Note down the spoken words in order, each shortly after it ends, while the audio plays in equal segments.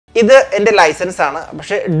ഇത് എൻ്റെ ലൈസൻസ് ആണ്,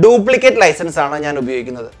 പക്ഷേ ഡ്യൂപ്ലിക്കേറ്റ് ലൈസൻസ് ആണ് ഞാൻ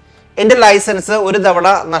ഉപയോഗിക്കുന്നത്. എൻ്റെ ലൈസൻസ് ഒരു തവണ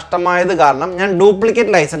നഷ്ടമായത് കാരണം ഞാൻ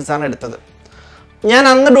ഡ്യൂപ്ലിക്കേറ്റ് ലൈസൻസ് ആണ് എടുത്തത്. ഞാൻ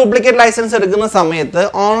അന്ന് ഡ്യൂപ്ലിക്കേറ്റ് ലൈസൻസ് എടുക്കുന്ന സമയത്ത്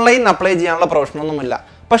ഓൺലൈൻ അപ്ലൈ ചെയ്യാനുള്ള പ്രൊവിഷനൊന്നുമില്ല.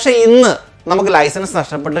 പക്ഷേ ഇന്ന് നമുക്ക് ലൈസൻസ്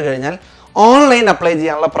നഷ്ടപ്പെട്ട് കഴിഞ്ഞാൽ ഓൺലൈൻ അപ്ലൈ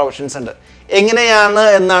ചെയ്യാനുള്ള പ്രൊവിഷൻസ് ഉണ്ട്. എങ്ങനെയാണ്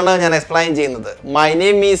എന്നാണ് ഞാൻ എക്സ്പ്ലെയിൻ ചെയ്യുന്നത്. My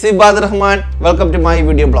name is ഇബാദ് Rahman. Welcome to my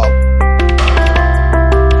video blog.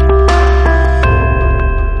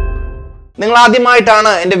 നിങ്ങൾ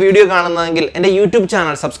ആദ്യമായിട്ടാണ് എൻ്റെ വീഡിയോ കാണുന്നതെങ്കിൽ എൻ്റെ യൂട്യൂബ്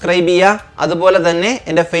ചാനൽ സബ്സ്ക്രൈബ് ചെയ്യുക, അതുപോലെ തന്നെ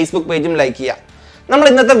എൻ്റെ ഫേസ്ബുക്ക് പേജും ലൈക്ക് ചെയ്യുക. നമ്മൾ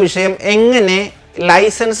ഇന്നത്തെ വിഷയം എങ്ങനെ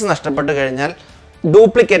ലൈസൻസ് നഷ്ടപ്പെട്ട് കഴിഞ്ഞാൽ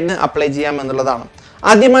ഡ്യൂപ്ലിക്കേറ്റിന് അപ്ലൈ ചെയ്യാം എന്നുള്ളതാണ്.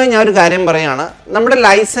 ആദ്യമായി ഞാൻ ഒരു കാര്യം പറയുകയാണ്. നമ്മുടെ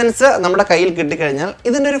ലൈസൻസ് നമ്മുടെ കയ്യിൽ കിട്ടിക്കഴിഞ്ഞാൽ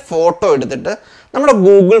ഇതിൻ്റെ ഒരു ഫോട്ടോ എടുത്തിട്ട് നമ്മുടെ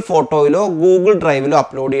ഗൂഗിൾ ഫോട്ടോയിലോ ഗൂഗിൾ ഡ്രൈവിലോ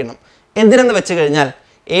അപ്ലോഡ് ചെയ്യണം. എന്തിനെന്ന് വെച്ച് കഴിഞ്ഞാൽ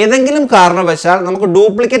ഏതെങ്കിലും കാരണവശാൽ നമുക്ക്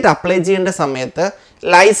ഡ്യൂപ്ലിക്കേറ്റ് അപ്ലൈ ചെയ്യേണ്ട സമയത്ത്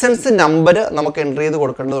ലൈസൻസ് നമ്പർ നമുക്ക് എൻ്റർ ചെയ്ത്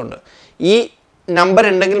കൊടുക്കേണ്ടതുണ്ട്. ഈ നമ്പർ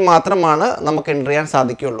ഉണ്ടെങ്കിൽ മാത്രമാണ് നമുക്ക് എൻ്റർ ചെയ്യാൻ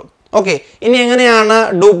സാധിക്കുകയുള്ളൂ. ഓക്കെ, ഇനി എങ്ങനെയാണ്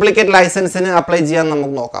ഡ്യൂപ്ലിക്കേറ്റ് ലൈസൻസിന് അപ്ലൈ ചെയ്യാൻ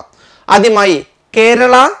നമുക്ക് നോക്കാം. ആദ്യമായി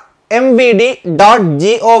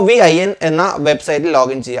kerala.mvd.govin എന്ന വെബ്സൈറ്റിൽ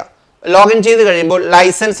ലോഗിൻ ചെയ്യുക. ലോഗിൻ ചെയ്ത് കഴിയുമ്പോൾ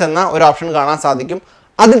ലൈസൻസ് എന്ന ഒരു ഓപ്ഷൻ കാണാൻ സാധിക്കും.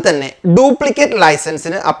 അതിൽ തന്നെ ഡ്യൂപ്ലിക്കേറ്റ്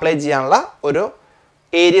ലൈസൻസിന് അപ്ലൈ ചെയ്യാനുള്ള ഒരു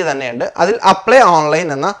ഏരിയ തന്നെയുണ്ട്. അതിൽ അപ്ലൈ ഓൺലൈൻ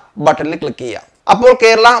എന്ന ബട്ടണിൽ ക്ലിക്ക് ചെയ്യുക. അപ്പോൾ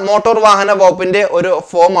കേരള മോട്ടോർ വാഹന വകുപ്പിൻ്റെ ഒരു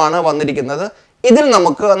ഫോമാണ് വന്നിരിക്കുന്നത്. ഇതിൽ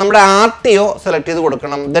നമുക്ക് നമ്മുടെ RTO സെലക്ട് ചെയ്ത്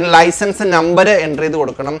കൊടുക്കണം, ദെൻ ലൈസൻസ് നമ്പർ എൻ്റർ ചെയ്ത്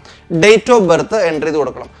കൊടുക്കണം, ഡേറ്റ് ഓഫ് ബർത്ത് എൻ്റർ ചെയ്ത്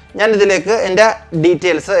കൊടുക്കണം. ഞാൻ ഇതിലേക്ക് എൻ്റെ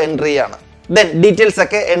ഡീറ്റെയിൽസ് എൻ്റർ ചെയ്യുകയാണ്. ദെൻ ഡീറ്റെയിൽസ്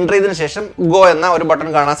ഒക്കെ എൻ്റർ ചെയ്തതിന് ശേഷം ഗോ എന്ന ഒരു ബട്ടൺ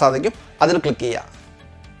കാണാൻ സാധിക്കും. അതിൽ ക്ലിക്ക് ചെയ്യുക.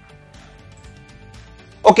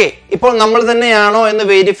 ഓക്കെ, ഇപ്പോൾ നമ്മൾ തന്നെയാണോ എന്ന്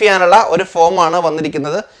വെരിഫൈ ചെയ്യാനുള്ള ഒരു ഫോമാണ്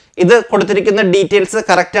വന്നിരിക്കുന്നത്. ഇത് കൊടുത്തിരിക്കുന്ന ഡീറ്റെയിൽസ്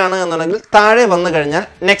കറക്റ്റ് ആണ് എന്നുണ്ടെങ്കിൽ താഴെ വന്നു കഴിഞ്ഞാൽ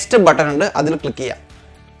നെക്സ്റ്റ് ബട്ടൺ ഉണ്ട്, അതിൽ ക്ലിക്ക് ചെയ്യാം.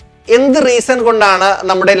 എന്ത് റീസൺ കൊണ്ടാണ്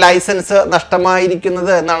നമ്മുടെ ലൈസൻസ്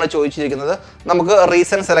നഷ്ടമായിരിക്കുന്നത് എന്നാണ് ചോദിച്ചിരിക്കുന്നത്. നമുക്ക്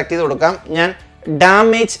റീസൺ സെലക്ട് ചെയ്ത് കൊടുക്കാം. ഞാൻ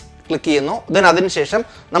ഡാമേജ് ക്ലിക്ക് ചെയ്യുന്നു. ദെൻ അതിനുശേഷം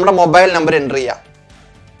നമ്മുടെ മൊബൈൽ നമ്പർ എൻ്റർ ചെയ്യാം.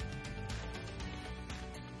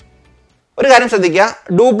 ഒരു കാര്യം ശ്രദ്ധിക്കുക,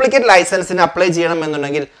 ഡ്യൂപ്ലിക്കേറ്റ് ലൈസൻസിന് അപ്ലൈ ചെയ്യണം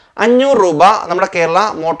എന്നുണ്ടെങ്കിൽ 500 രൂപ നമ്മുടെ കേരള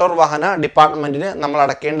മോട്ടോർ വാഹന ഡിപ്പാർട്ട്മെൻറ്റിന് നമ്മൾ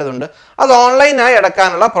അടയ്ക്കേണ്ടതുണ്ട്. അത് ഓൺലൈനായി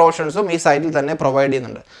അടക്കാനുള്ള പ്രൊവിഷൻസും ഈ സൈറ്റിൽ തന്നെ പ്രൊവൈഡ്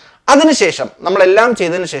ചെയ്യുന്നുണ്ട്. അതിനുശേഷം നമ്മളെല്ലാം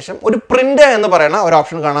ചെയ്തതിന് ശേഷം ഒരു പ്രിന്റ് എന്ന് പറയുന്ന ഒരു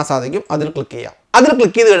ഓപ്ഷൻ കാണാൻ സാധിക്കും. അതിൽ ക്ലിക്ക് ചെയ്യാം. അതിൽ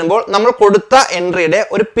ക്ലിക്ക് ചെയ്ത് കഴിയുമ്പോൾ നമ്മൾ കൊടുത്ത എൻട്രിയുടെ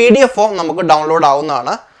ഒരു PDF ഫോം നമുക്ക് ഡൗൺലോഡ്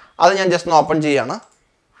ആവുന്നതാണ്. അത് ഞാൻ ജസ്റ്റ് ഓപ്പൺ ചെയ്യുകയാണ്.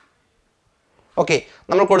 ഓക്കെ,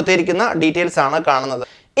 നമ്മൾ കൊടുത്തിരിക്കുന്ന ഡീറ്റെയിൽസ് ആണ് കാണുന്നത്.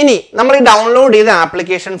 ഇനി നമ്മൾ ഈ ഡൗൺലോഡ് ചെയ്ത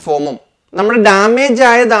ആപ്ലിക്കേഷൻ ഫോമും നമ്മുടെ ഡാമേജ്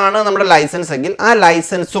ആയതാണ് നമ്മുടെ ലൈസൻസ് എങ്കിൽ ആ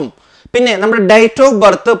ലൈസൻസും പിന്നെ നമ്മുടെ ഡേറ്റ് ഓഫ്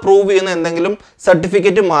ബർത്ത് പ്രൂവ് ചെയ്യുന്ന എന്തെങ്കിലും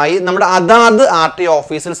സർട്ടിഫിക്കറ്റുമായി നമ്മുടെ അതാത് RTO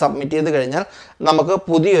ഓഫീസിൽ സബ്മിറ്റ് ചെയ്ത് കഴിഞ്ഞാൽ നമുക്ക്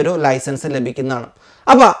പുതിയൊരു ലൈസൻസ് ലഭിക്കുന്നതാണ്.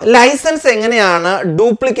 അപ്പോൾ ലൈസൻസ് എങ്ങനെയാണ്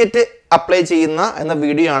ഡ്യൂപ്ലിക്കേറ്റ് അപ്ലൈ ചെയ്യുന്ന എന്ന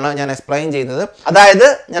വീഡിയോ ആണ് ഞാൻ എക്സ്പ്ലെയിൻ ചെയ്യുന്നത്. അതായത്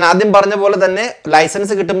ഞാൻ ആദ്യം പറഞ്ഞ പോലെ തന്നെ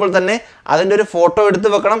ലൈസൻസ് കിട്ടുമ്പോൾ തന്നെ അതിൻ്റെ ഒരു ഫോട്ടോ എടുത്ത്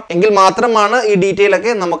വെക്കണം, എങ്കിൽ മാത്രമാണ് ഈ ഡീറ്റെയിൽ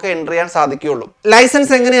ഒക്കെ നമുക്ക് എൻ്റർ ചെയ്യാൻ സാധിക്കുകയുള്ളൂ.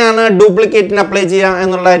 ലൈസൻസ് എങ്ങനെയാണ് ഡ്യൂപ്ലിക്കേറ്റിന് അപ്ലൈ ചെയ്യുക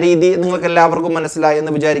എന്നുള്ള രീതി നിങ്ങൾക്ക് എല്ലാവർക്കും മനസ്സിലായി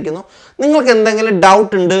എന്ന് വിചാരിക്കുന്നു. നിങ്ങൾക്ക് എന്തെങ്കിലും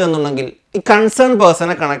ഡൗട്ട് ഉണ്ട് എന്നുണ്ടെങ്കിൽ ഈ കൺസേൺ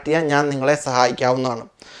പേഴ്സണെ കണക്ട് ചെയ്യാൻ ഞാൻ നിങ്ങളെ സഹായിക്കാവുന്നതാണ്.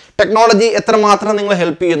 ടെക്നോളജി എത്രമാത്രം നിങ്ങളെ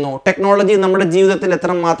ഹെൽപ്പ് ചെയ്യുന്നു, ടെക്നോളജി നമ്മുടെ ജീവിതത്തിൽ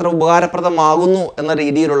എത്രമാത്രം ഉപകാരപ്രദമാകുന്നു എന്ന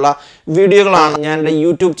രീതിയിലുള്ള വീഡിയോകളാണ് ഞാൻ എൻ്റെ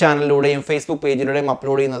യൂട്യൂബ് ചാനലിലൂടെയും ഫേസ്ബുക്ക് പേജിലൂടെയും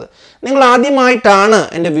അപ്ലോഡ് ചെയ്യുന്നത്. നിങ്ങൾ ആദ്യമായിട്ടാണ്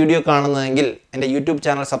എൻ്റെ വീഡിയോ കാണുന്നതെങ്കിൽ എൻ്റെ യൂട്യൂബ്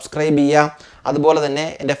ചാനൽ സബ്സ്ക്രൈബ് ചെയ്യുക, അതുപോലെ തന്നെ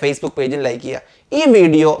എൻ്റെ ഫേസ്ബുക്ക് പേജിൽ ലൈക്ക് ചെയ്യുക. ഈ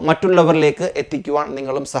വീഡിയോ മറ്റുള്ളവരിലേക്ക് എത്തിക്കുവാൻ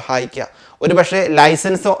നിങ്ങളും സഹായിക്കുക. ഒരു പക്ഷേ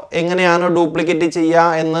ലൈസൻസോ എങ്ങനെയാണോ ഡ്യൂപ്ലിക്കേറ്റ് ചെയ്യുക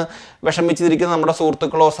എന്ന് വിഷമിച്ചിരിക്കുന്ന നമ്മുടെ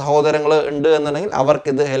സുഹൃത്തുക്കളോ സഹോദരങ്ങളോ ഉണ്ട് എന്നുണ്ടെങ്കിൽ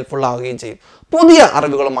അവർക്കിത് ഹെൽപ്ഫുൾ ആവുകയും ചെയ്യും. പുതിയ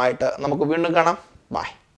അറിവുകളുമായിട്ട് നമുക്ക് വീണ്ടും കാണാം. ബൈ.